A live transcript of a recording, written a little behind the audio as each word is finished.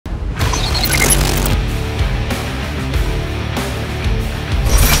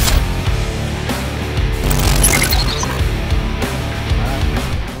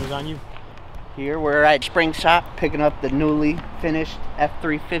Here we're at Spring Shop picking up the newly finished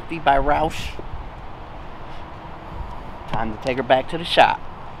F350 by Roush. Time to take her back to the shop.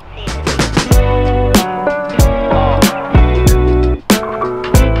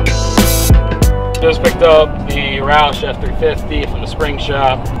 Just picked up the Roush F350 from the Spring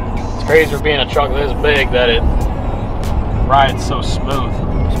Shop. It's crazy for being a truck this big that it rides so smooth.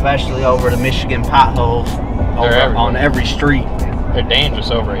 Especially over the Michigan potholes on every street. They're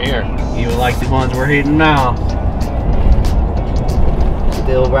dangerous over here. Even like the ones we're hitting now.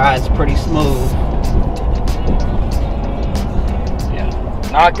 Still rides pretty smooth. Yeah,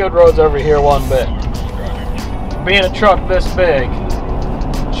 not good roads over here one bit. Being a truck this big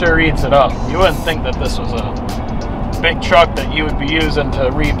sure eats it up. You wouldn't think that this was a big truck that you would be using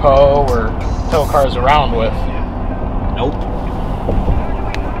to repo or tow cars around with. Nope.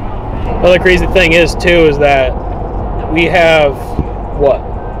 Another crazy thing is too is that we have what,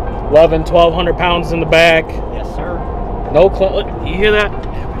 1,200 pounds in the back. Yes, sir. No, you hear that?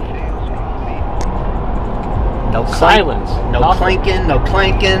 No silence. No clinking, no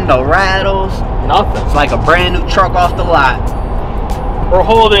clanking, no rattles. Nothing. It's like a brand new truck off the lot. We're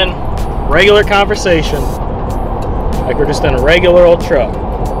holding regular conversation like we're just in a regular old truck.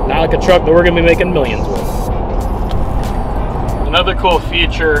 Not like a truck that we're going to be making millions with. Another cool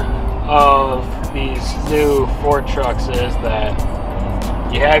feature of these new Ford trucks is that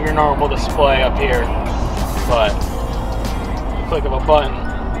you have your normal display up here, but the click of a button,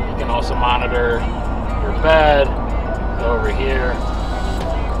 you can also monitor your bed. Go over here,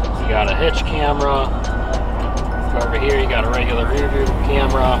 you got a hitch camera. Go over here, you got a regular rear view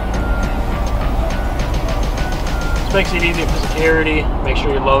camera. This makes it easier for security. Make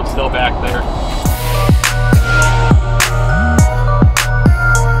sure your load's still back there.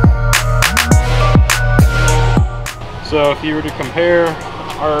 So if you were to compare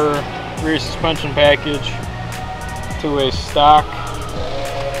our rear suspension package to a stock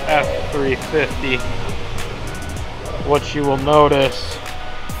F350, what you will notice,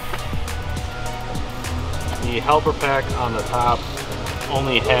 the helper pack on the top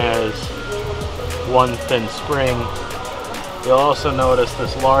only has one thin spring. You'll also notice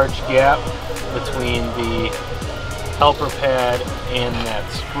this large gap between the helper pad and that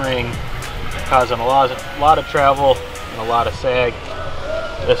spring, causing a lot of travel and a lot of sag.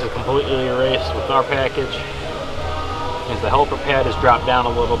 This is completely erased with our package, as the helper pad is dropped down a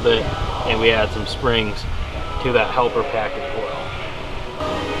little bit, and we add some springs to that helper pack as well.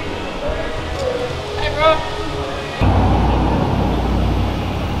 Hey, bro.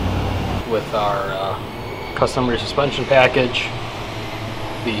 With our custom rear suspension package,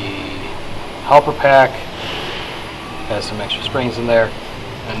 the helper pack has some extra springs in there.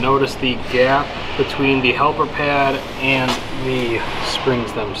 And notice the gap between the helper pad and the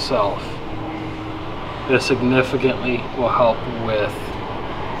springs themselves. This significantly will help with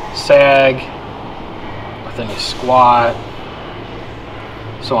sag, with any squat,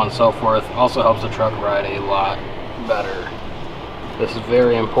 so on and so forth. Also helps the truck ride a lot better. This is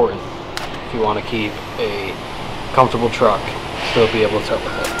very important if you want to keep a comfortable truck, still be able to tow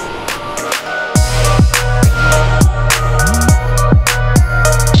with it.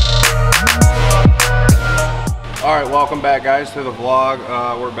 Alright, welcome back guys to the vlog.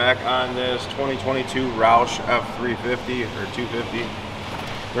 We're back on this 2022 Roush F350 or 250?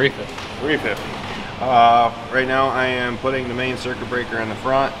 350. Right now I am putting the main circuit breaker in the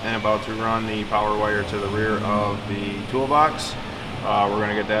front and about to run the power wire to the rear of the toolbox. We're going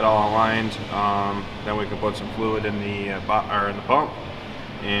to get that all aligned, then we can put some fluid in the pump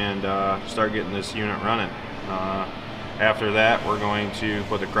and start getting this unit running. After that, we're going to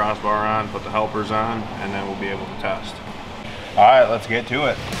put the crossbar on, put the helpers on, and then we'll be able to test. All right, let's get to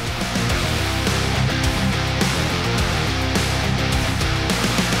it.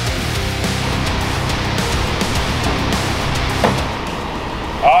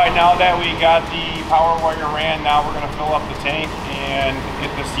 All right, now that we got the power wire ran, now we're going to fill up the tank and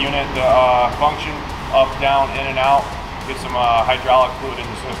get this unit to function up, down, in and out, get some hydraulic fluid in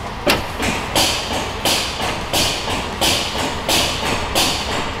the system.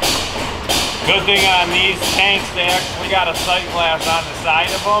 Good thing on these tanks, they actually got a sight glass on the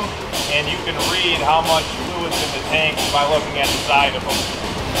side of them, and you can read how much fluid's in the tank by looking at the side of them.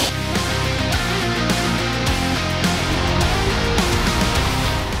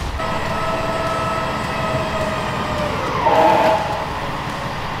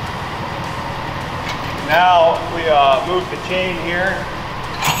 Now we move the chain here.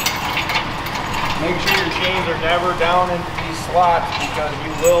 Make sure your chains are never down into these slots because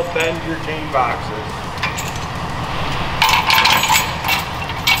you will bend your chain boxes.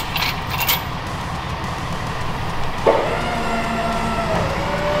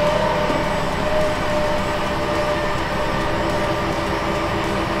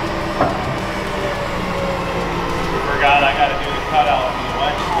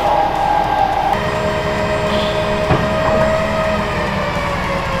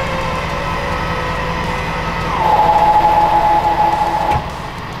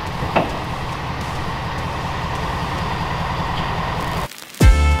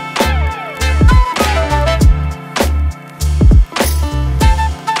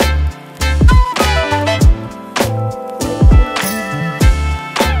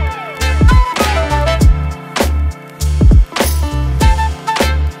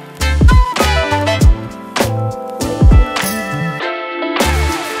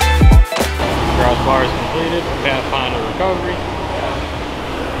 Bars completed, Pathfinder Recovery.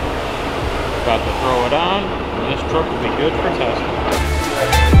 About to throw it on, and this truck will be good for testing.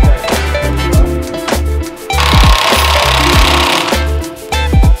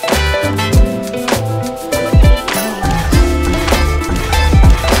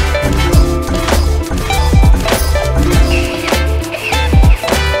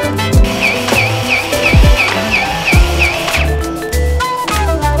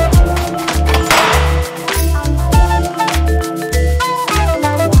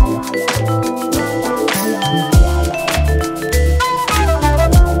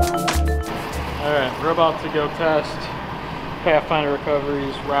 We're about to go test Pathfinder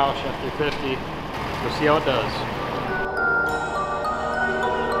Recovery's Roush F350. We'll see how it does.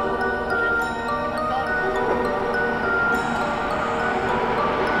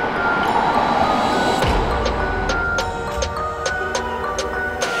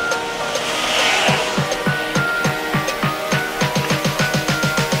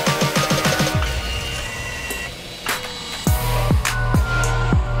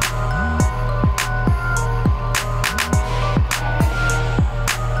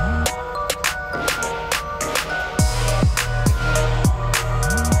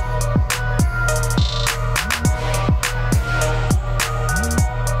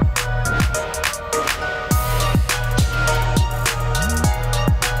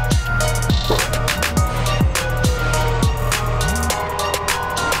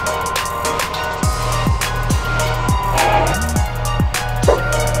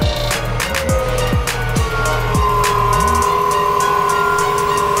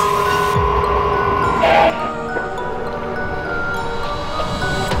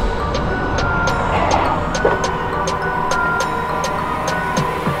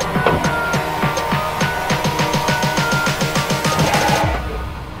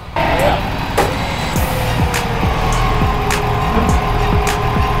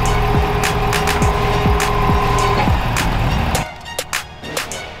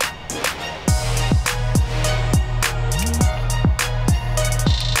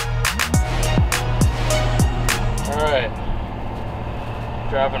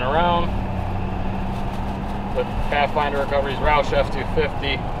 Driving around with Pathfinder Recovery's Roush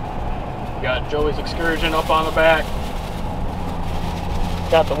F350. We got Joey's Excursion up on the back.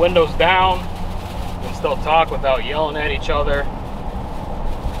 Got the windows down. We can still talk without yelling at each other.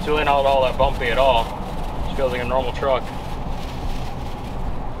 It's really not all that bumpy at all. It feels like a normal truck.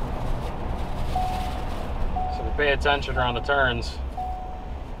 So we pay attention around the turns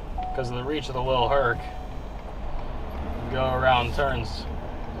because of the reach of the Lil Herc. We go around turns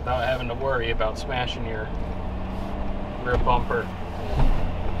without having to worry about smashing your rear bumper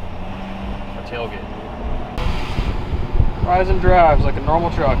or tailgate. Rides and drives like a normal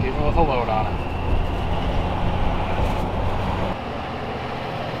truck, even with a load on it.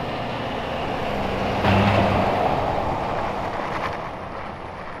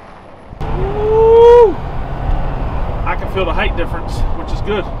 Woo! I can feel the height difference, which is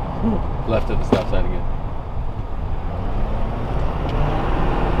good. Left at the stop sign again.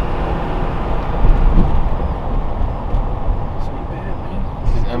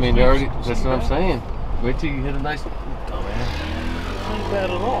 I mean, they already, that's what I'm saying. Wait till you hit a nice, oh man. It ain't bad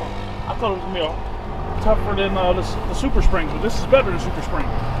at all. I thought it was going to be tougher than the Super Springs, but this is better than Super Spring. 100%.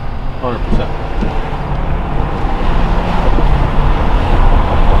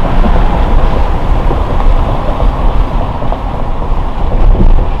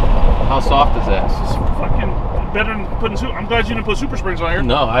 How soft is that? This is fucking better than putting I'm glad you didn't put Super Springs on here.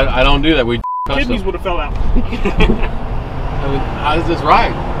 No, I don't do that. We Kidneys would have fell out. I mean, how does this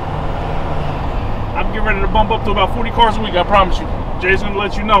ride? I'm getting ready to bump up to about 40 cars a week, I promise you. Jay's gonna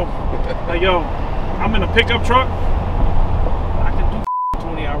let you know. Like, yo, I'm in a pickup truck. I can do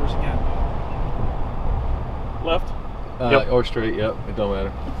 20 hours again. Left? Yep. Or straight, yep, it don't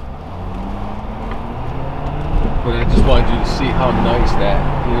matter. But I just wanted you to see how nice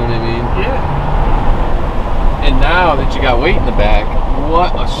that, you know what I mean? Yeah. And now that you got weight in the back,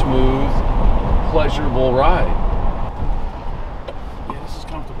 what a smooth, pleasurable ride.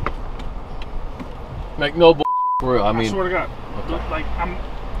 Like no bullshit, for real. I mean, I swear to God. Okay. Like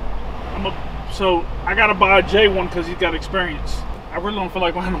so I gotta buy Jay one because he's got experience. I really don't feel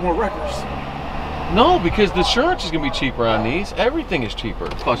like buying no more wreckers. No, because the insurance is gonna be cheaper on these. Everything is cheaper.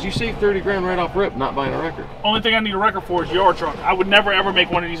 Plus, you save 30 grand right off rip, not buying a wrecker. Only thing I need a wrecker for is yard truck. I would never ever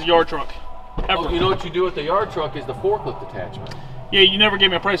make one of these a yard truck. Ever. Oh, you know what you do with the yard truck is the forklift attachment. Yeah, you never gave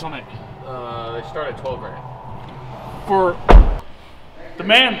me a price on that. They start at 12 grand. For the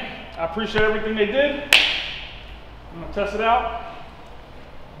man, I appreciate everything they did. I'm gonna test it out.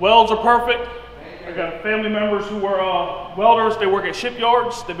 Welds are perfect. I got family members who are welders. They work at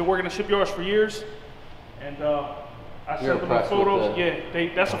shipyards. They've been working at shipyards for years. And I sent them the photos. Yeah,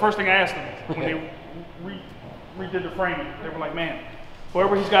 that's the first thing I asked them when they redid the framing. They were like, man,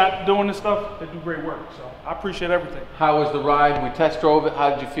 whoever he's got doing this stuff, they do great work. So I appreciate everything. How was the ride? We test drove it. How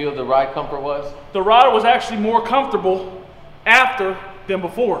did you feel the ride comfort was? The ride was actually more comfortable after than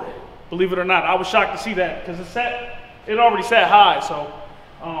before. Believe it or not, I was shocked to see that because it already sat high. So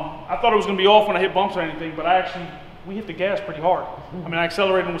I thought it was going to be off when I hit bumps or anything, but we hit the gas pretty hard. I mean, I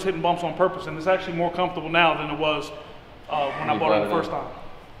accelerated and was hitting bumps on purpose, and it's actually more comfortable now than it was when I bought it the first time.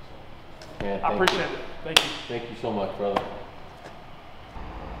 Yeah, I appreciate it. Thank you. Thank you so much, brother.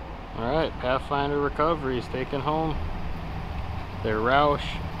 All right, Pathfinder Recovery is taking home their Roush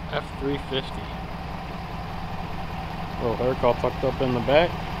F350. Lil Herc all tucked up in the back.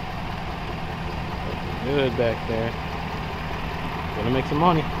 Looking good back there. Gonna make some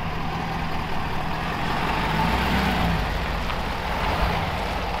money.